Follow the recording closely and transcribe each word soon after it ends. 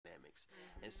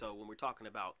And so when we're talking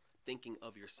about thinking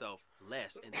of yourself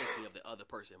less and thinking of the other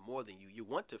person more than you, you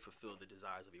want to fulfill the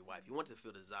desires of your wife, you want to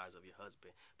fulfill the desires of your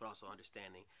husband, but also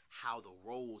understanding how the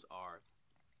roles are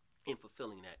in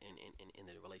fulfilling that in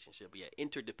the relationship. But yeah,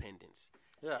 interdependence.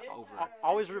 Yeah, over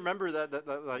always remember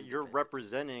that you're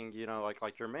representing,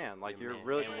 like your man, like Your you're man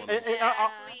really. and woman. And I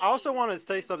also want to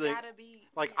say something.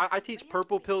 Like I teach Yeah.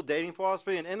 purple pill dating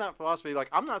philosophy, and in that philosophy, like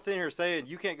I'm not sitting here saying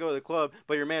you can't go to the club,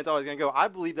 but your man's always gonna go. I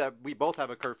believe that we both have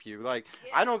a curfew. Like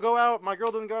I don't go out, my girl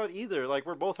doesn't go out either. Like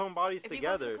we're both homebodies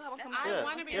together. I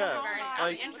want to be Yeah. introverted. Like,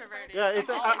 I'm introverted. Yeah, it's.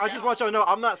 I just want you to know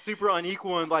I'm not super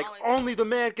unequal and like only the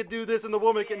man could do this and the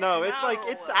woman can. No, it's like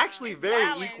it's actually very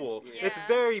Balance. equal. Yeah. It's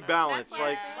very That's balanced. why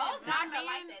Like both guys men are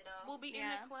like that, though. will be in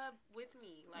the club with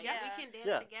me. Like Yeah. we can dance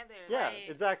Yeah. together. yeah, Like,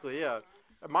 exactly. Yeah.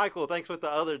 Michael, thanks with the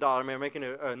other dollar, man, making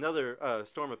another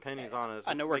storm of pennies on us.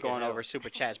 I know we're Making going hell. over super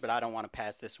chats, but I don't want to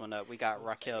pass this one up. We got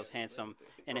Raquel's handsome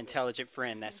and intelligent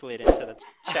friend that slid into the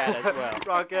chat as well.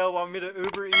 Raquel want me to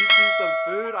Uber eat you some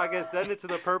food? I can send it to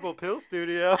the Purple Pill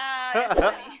Studio. That's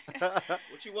funny.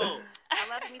 What you want? I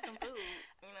love me some food.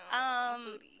 You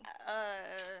know,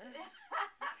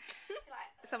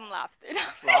 some lobster.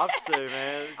 Lobster,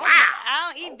 man.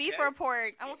 I don't eat beef Okay. or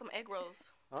pork. I want some egg rolls.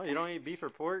 Oh, you don't eat beef or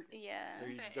pork? Yeah.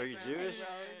 Are you Jewish?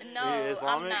 No, Are you I'm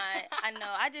Islamic? not. I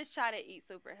know. I just try to eat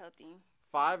super healthy.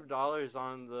 $5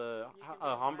 on the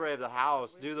hombre of the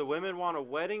house. Do the women want a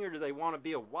wedding or do they want to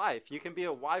be a wife? You can be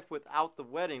a wife without the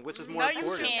wedding, which is more No, you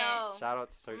important. can't. Shout out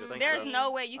to Sergio. Thank There's you.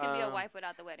 no way you can be a Um, wife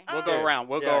without the wedding. We'll go around.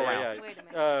 We'll go around. Wait a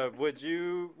minute.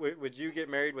 Would you get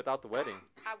married without the wedding?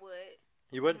 I would.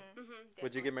 You would? Mm-hmm,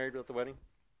 Would you get married without the wedding?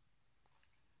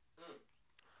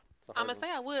 I'm gonna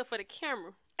say I would for the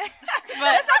camera. But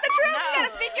that's not the truth. You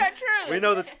gotta speak your truth. We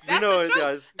know that. We That's know the it, truth.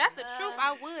 guys. That's the truth.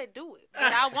 I would do it, but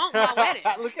I want my wedding.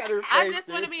 Look at her face. I just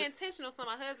want to dude. be intentional, so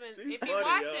my husband, She's if he's funny,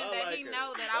 watching, yo. I that like he her.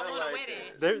 know that I I want like a wedding.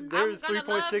 her. There's I'm gonna 3.6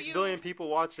 love you. billion people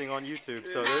watching on YouTube,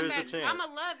 so there is a chance. I'm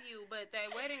gonna love you, but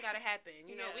that wedding gotta happen.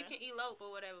 You know, we can elope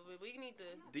or whatever, but we need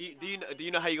to. Do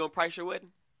you know how you gonna price your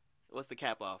wedding? What's the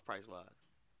cap off price wise?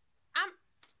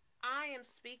 I am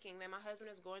speaking that my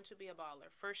husband is going to be a baller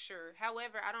for sure.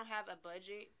 However, I don't have a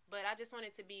budget, but I just want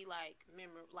it to be like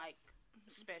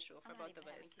special for both of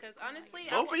us. Because honestly,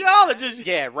 Both of y'all are just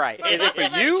Yeah, right. for Is it both for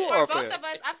of us- you or both for? of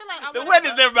us? I feel like I the wanna-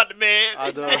 wedding's never about the man. I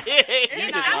know.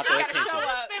 You just want the I attention. want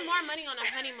to spend more money on a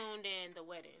honeymoon than the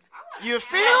wedding. You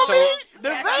feel So- me? The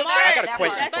That's Vegas. smart. I got a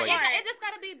question That's for you. smart. It just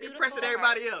gotta be beautiful. Impressing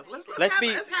everybody else. Let's Let's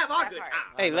have our good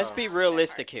time. Hey, let's be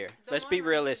realistic here. The Let's more be money should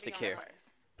realistic on here. the purse.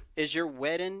 Is your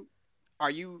wedding? Are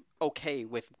you okay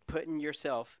with putting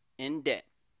yourself in debt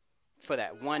for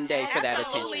that one day for that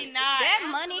Absolutely attention? not. That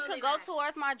money Absolutely could go not.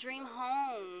 towards my dream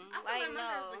home. I feel Like, like my no.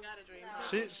 husband got a dream.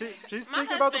 home. She's My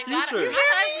thinking about the husband got future. My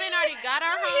husband already got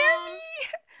our home.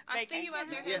 I see you Vacation.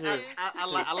 out there. Yeah,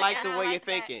 husband. I like the And I way you're like that.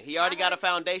 thinking. He already got a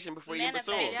foundation before you Manifest.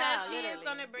 pursue him. Yeah. Because he is literally.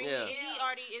 gonna bring Yeah. me. He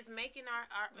already is making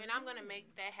our and I'm gonna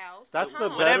make that house. That's a the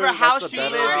home. better- Whatever that's house the you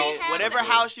better live route. in, whatever Yeah.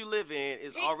 house you live in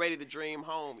is He- already the dream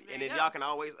home, and There then you y'all go. can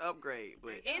always upgrade.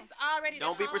 But It's already.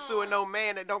 don't the be pursuing home. no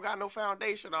man that don't got no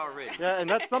foundation already. Yeah, and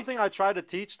that's something I try to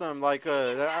teach them. Like,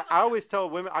 I always tell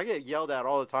women, I get yelled at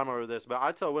all the time over this, but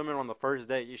I tell women on the first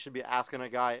date, you should be asking a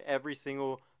guy every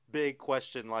single big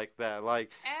question like that.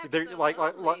 Like, they're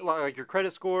Absolutely. like your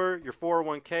credit score, your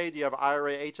 401k, do you have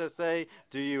IRA, HSA,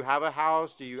 do you have a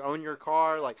house, do you own your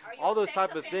car, like Are you all a those sex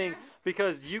type of offender? things,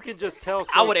 because you can just tell.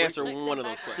 So I would quick- answer one of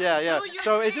those questions. Yeah.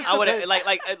 So it just I would depends.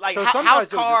 like So house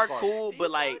sometimes you'll car just cool, but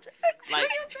like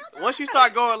once you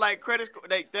start going like credit score,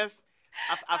 like that's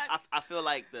I feel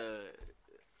like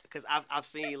because I've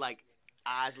seen like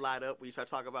eyes light up when you start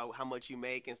talking about how much you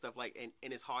make and stuff like, and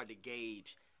it's hard to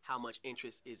gauge how much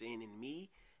interest is in me.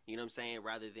 You know what I'm saying?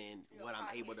 Rather than what I'm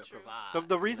able to provide.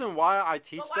 The reason why I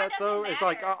teach why that does it though is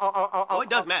like matter? Oh, it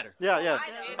does matter. Yeah. Why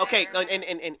does it Okay, matter?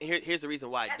 and here's the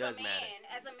reason why it As does a man, matter.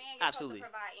 As a man, you're Absolutely.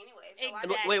 supposed to provide anyway. So why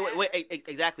Exactly. does it Wait,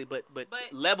 exactly. But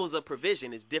levels of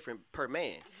provision is different per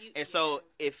man. And so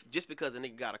if just because a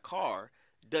nigga got a car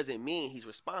doesn't mean he's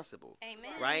responsible.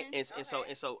 Amen. Right? And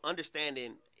so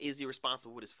understanding, is he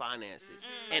responsible with his finances?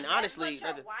 And honestly, That's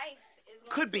what your wife is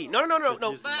going could be. to-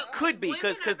 No. But Could be, women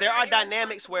because are there are very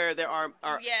dynamics where there are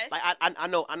Yes. like I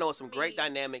know some great Me.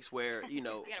 dynamics where, you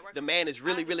know, gotta work the on man is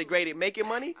really great at making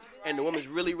money and the woman's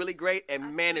really great at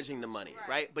managing the money,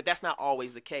 right? But that's not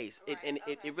always the case.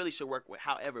 It really should work with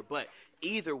however, but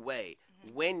either way,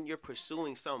 when you're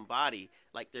pursuing somebody,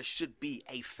 like there should be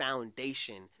a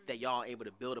foundation that y'all are able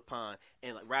to build upon,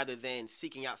 and like, rather than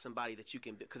seeking out somebody that you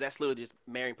can, because that's literally just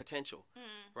marrying potential,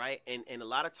 right? And a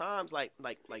lot of times, like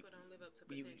People don't live up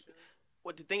to you- potential.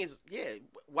 what the thing is, yeah,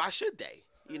 why should they?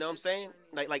 You know what I'm saying?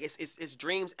 Like it's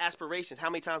dreams, aspirations. How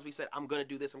many times we said, I'm gonna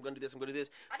do this, I'm gonna do this, I'm gonna do this,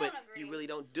 I but don't agree. you really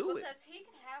don't do it. Because he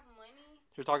can have money.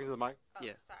 You're talking to the mic. Oh,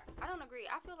 Yeah. Sorry. I don't agree.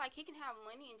 I feel like he can have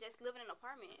money and just live in an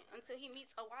apartment until he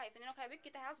meets a wife, and then okay, we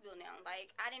can get the house built now.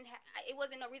 Like it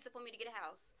wasn't no reason for me to get a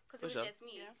house because it was just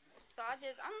me. Yeah. So I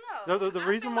don't know. The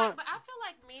reason why. But I feel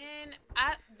like men,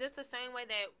 just the same way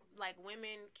that like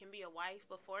women can be a wife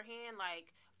beforehand.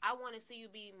 Like I want to see you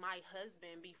be my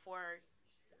husband before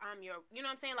I'm your, you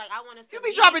know what I'm saying? Like, I want to see. You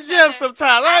be dropping gems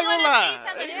sometimes. I ain't gonna lie. Each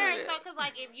other there. So, cause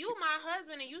like, if you my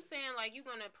husband and you saying like you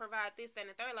gonna provide this, that, and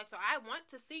the third, like, so I want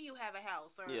to see you have a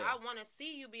house, or I want to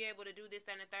see you be able to do this,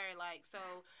 that, and the third, like, so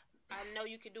I know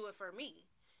you can do it for me.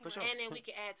 For sure. And then we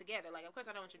can add together. Like, of course,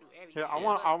 I don't want you to do everything. Yeah,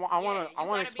 I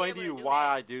want to explain to you why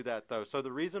I do that though. So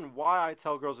the reason why I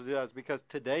tell girls to do that is because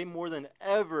today more than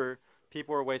ever,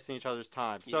 people are wasting each other's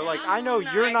time. So like I know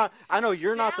you're not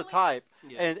the type,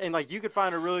 and like you could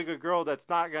find a really good girl that's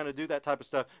not gonna do that type of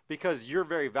stuff because you're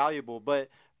very valuable. But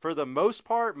for the most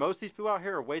part, most of these people out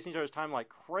here are wasting each other's time like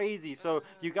crazy. So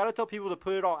you got to tell people to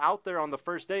put it all out there on the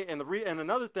first date. And and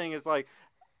another thing is like,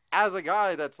 as a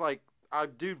guy that's like I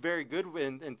do very good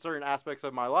in certain aspects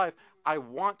of my life, I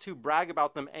want to brag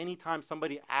about them anytime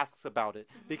somebody asks about it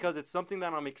because it's something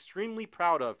that I'm extremely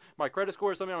proud of. My credit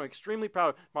score is something I'm extremely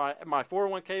proud of. My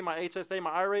 401k, my HSA, my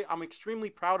IRA, I'm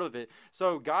extremely proud of it.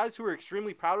 So guys who are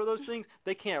extremely proud of those things,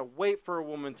 they can't wait for a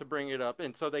woman to bring it up,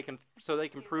 and so they can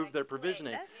prove their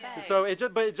provisioning. So it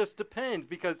just depends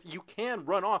because you can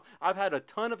run off. I've had a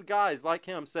ton of guys like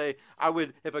him say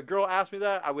if a girl asked me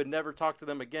that, I would never talk to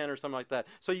them again or something like that.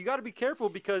 So you got to be careful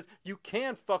because you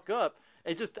can fuck up.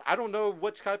 I don't know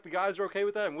which type of guys are okay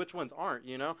with that and which ones aren't,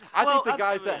 you know? I think the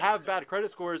guys that have bad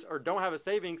credit scores or don't have a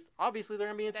savings, obviously they're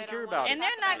going to be insecure about it. And they're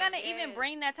not going to even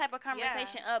bring that type of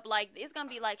conversation up. Like, it's going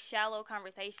to be, like, shallow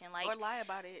conversation. Like, or lie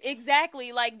about it.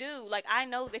 Exactly. Like, dude, like, I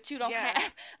know that you don't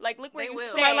have. Like, look where you stay.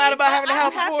 Somebody lied about having a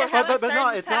house before. But no,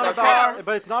 it's not about,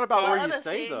 but it's not about where you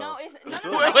stay, though. No, it's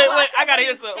no. Wait, I got to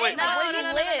hear something. Wait.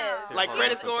 No. Like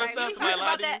credit score and stuff? Somebody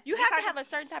lied to you? You have to have a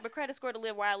certain type of credit score to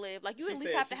live where I live. Like, you at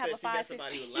least have to have a 550.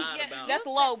 About. That's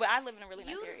low, but I live in a really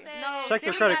nice area. Check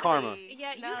your Credit Karma.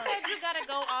 Yeah, you said you gotta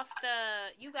go off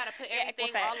you gotta put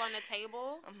everything all on the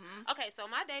table. Okay, so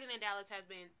my dating in Dallas has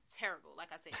been terrible.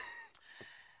 Like I said,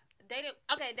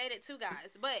 dated 2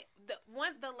 guys, but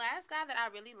the last guy that I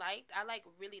really liked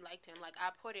him. Like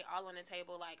I put it all on the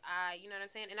table. Like you know what I'm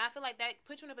saying, and I feel like that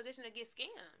puts you in a position to get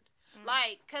scammed.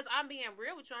 Like, because I'm being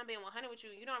real with you, I'm being 100 with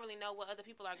you. You don't really know what other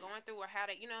people are going through or how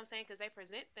to, you know what I'm saying? Because they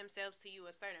present themselves to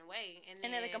you a certain way. And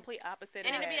then the complete opposite.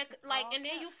 And then it'd be and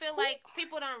then you feel like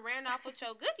people done ran off with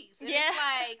your goodies. And it's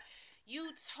like,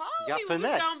 you told me we was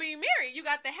going to be married. You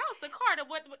got the house, the car,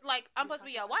 like, I'm supposed to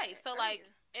be your wife. So, like,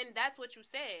 and that's what you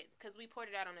said because we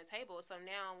poured it out on the table. So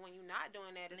now when you're not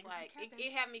doing that, it's like,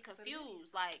 it had me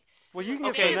confused. Like, well, you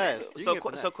can get finesse.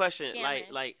 So question,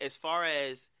 like, as far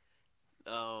as,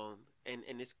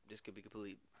 and this could be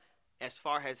completely, as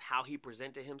far as how he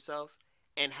presented himself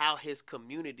and how his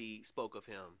community spoke of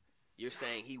him, you're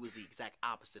saying he was the exact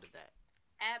opposite of that.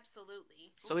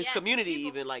 Absolutely. So his community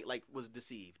even like was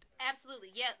deceived. Absolutely.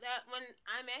 Yeah. When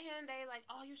I met him, they like,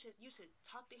 oh, you should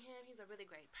talk to him. He's a really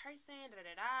great person. Da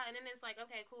da da. And then it's like,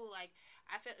 okay, cool. Like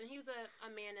I felt, and he was a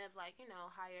man of like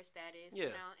higher status. Yeah.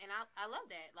 You know, and I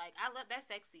love that. Like I love that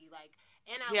sexy. Like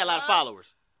he had a lot of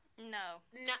followers. No,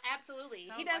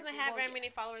 absolutely. He doesn't have very many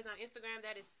followers on Instagram.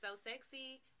 That is so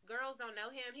sexy. Girls don't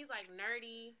know him. He's like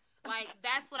nerdy. Like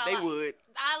that's what I like. They would.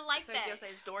 I like that.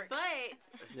 But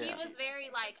he was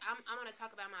very like, I'm gonna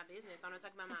talk about my business. I'm gonna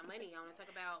talk about my money. I'm gonna talk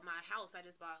about my house I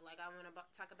just bought. Like I want to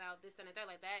talk about this and that.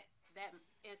 Like that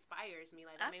inspires me.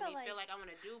 Like that made me feel like I want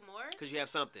to do more. Because you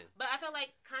have something. But I felt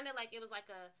like kind of like it was like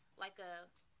a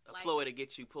ploy to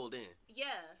get you pulled in.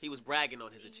 Yeah. He was bragging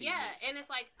on his achievements. Yeah, and it's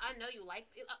like, I know you like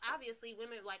it. Obviously,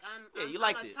 women, like, I'm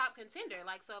a top contender.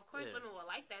 Like, so, of course, women will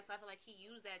like that. So, I feel like he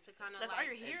used that to kind of, that's all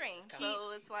you're hearing.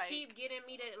 So, it's like... Keep getting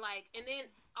me to, like... And then,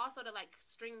 also to, like,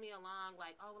 string me along,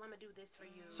 like, oh, well, I'm going to do this for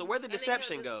you. So, where'd the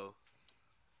deception go?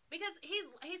 Because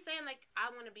he's saying, like,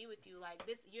 I want to be with you. Like,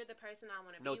 you're the person I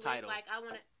want to be with. No title. Like, I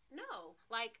want to... No,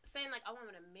 like saying like I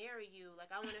want to marry you, like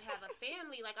I want to have a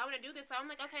family, like I want to do this. So I'm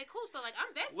like, okay, cool. So like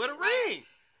I'm vested. What a ring!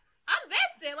 I'm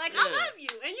vested. Like I love you,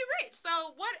 and you're rich.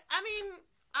 So what? I mean,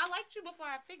 I liked you before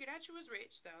I figured out you was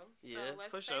rich, though. So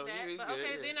let's say that. But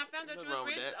okay, then I found out you was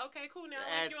rich. Okay, cool. Now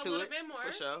I like you a little bit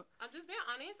more. For sure. I'm just being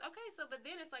honest. Okay, so but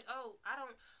then it's like, oh,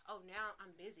 now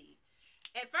I'm busy.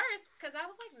 At first, because I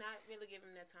was, like, not really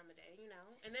giving him that time of day,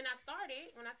 And then when I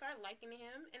started liking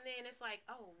him, and then it's like,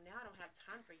 oh, now I don't have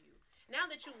time for you.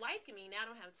 Now that you like me, now I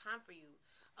don't have time for you.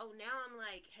 oh, now I'm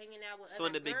like hanging out with. So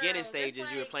in other the beginning girls. stages,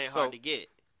 It's you were like, playing hard to get.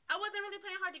 I wasn't really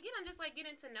playing hard to get. I'm just like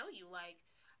getting to know you. Like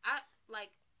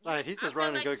Like, he's just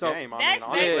running a good So- game. I That's mean,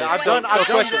 honestly, basically I've what done it I've is.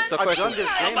 done So I've done question. this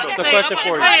game So before. question for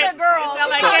you. Other girls. Sound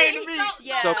like So, game to me.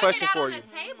 yeah. So question for on you. the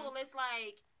table, it's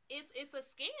like it's a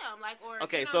scam. Like or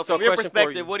Okay, you so know, from So your question for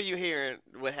perspective, you. what are you hearing?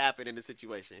 What happened in the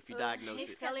situation? If you diagnose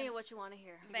He's it, telling you what you want to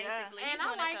hear. Basically, And he's I'm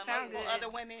doing like, it to sounds multiple good. other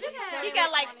women. Yeah. He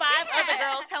got like 5 Yeah. other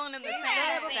girls telling him the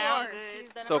Yeah. same thing. Sounds She's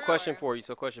good. done So it question before.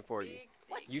 for you.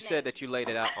 What's You his said name? that you laid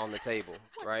it out on the table,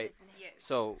 right? Yes.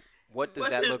 So what does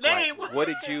What's that his look name? like? What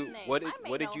did What's you his name? what I did may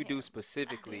what did know you do him.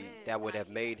 specifically did. that would have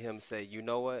made him say, you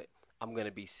know what, I'm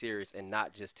gonna be serious and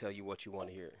not just tell you what you want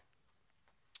to hear?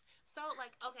 So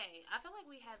like, okay, I feel like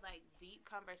we had like deep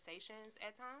conversations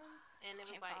at times, and it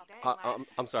was like, dang,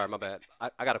 I'm sorry, my bad.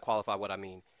 I gotta qualify what I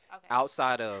mean. okay.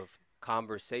 Outside of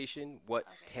conversation, what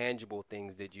Okay. tangible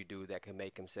things did you do that could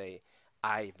make him say,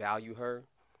 I value her,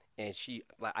 and she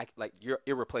like you're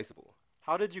irreplaceable?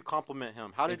 How did you compliment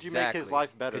him? How did you make his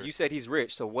life better? Because you said he's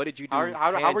rich, so what did you do? How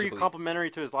were you tangibly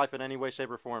complimentary to his life in any way, shape,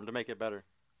 or form to make it better?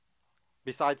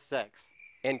 Besides sex.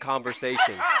 in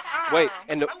conversation? Wait,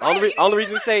 and the only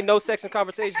reason we say no sex in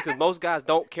conversation is because most guys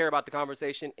don't care about the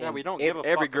conversation, and Yeah, we don't give a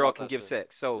every fuck girl about can that give shit.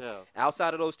 sex. So Yeah.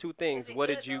 outside of those two things, Is it what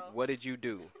good, did you though? what did you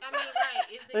do? I mean,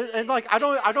 right? Is it And good? like I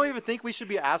don't Because- even think we should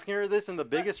be asking her this, and the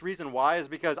biggest reason why is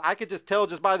because I could just tell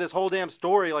just by this whole damn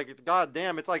story, like god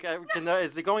damn, it's like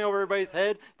is it going over everybody's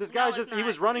head? This guy No, it's just he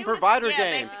was not. running He was- provider yeah,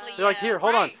 game. basically, They're like, yeah. here,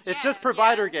 hold on, Right, it's yeah, just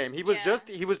provider yeah, game. He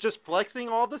was just flexing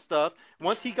all the stuff.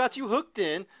 Once he got you hooked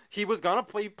in, he was gonna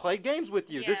play games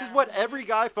with you. This is Yeah. what every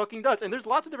guy fucking does. And there's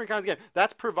lots of different kinds of game.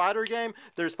 That's provider game.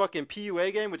 There's fucking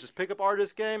PUA game, which is pickup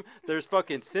artist game. There's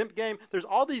fucking simp game. There's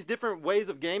all these different ways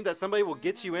of game that somebody will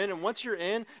get you in. And once you're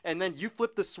in, and then you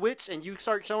flip the switch and you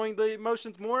start showing the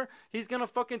emotions more, he's gonna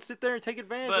fucking sit there and take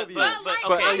advantage of you. But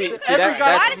Why see, did see you- that,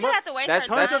 guy- Why that's did you have to waste that's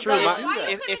her that's time? true. Why My-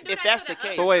 you couldn't if that's the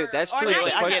case. But wait, that's Or true. not The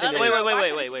even question other is, Wait. girls. Why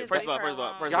couldn't you just First of all, leave her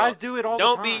alone? first of Guys all, do it all the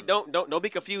don't time. don't be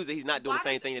confused that he's not doing the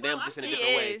same thing to them, just in a He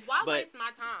different way. is. Why But waste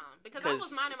my time? Because I was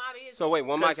 'cause- minding my business. so wait,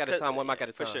 one mic at a 'cause- time. One mic at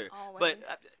a time. for sure. Always.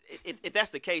 But if that's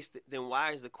the case, then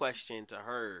why is the question to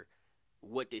her?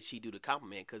 What did she do to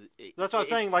compliment? Because That's what I was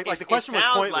saying. Like the question was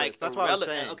pointless. That's what I was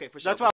saying. Okay, for sure. That's why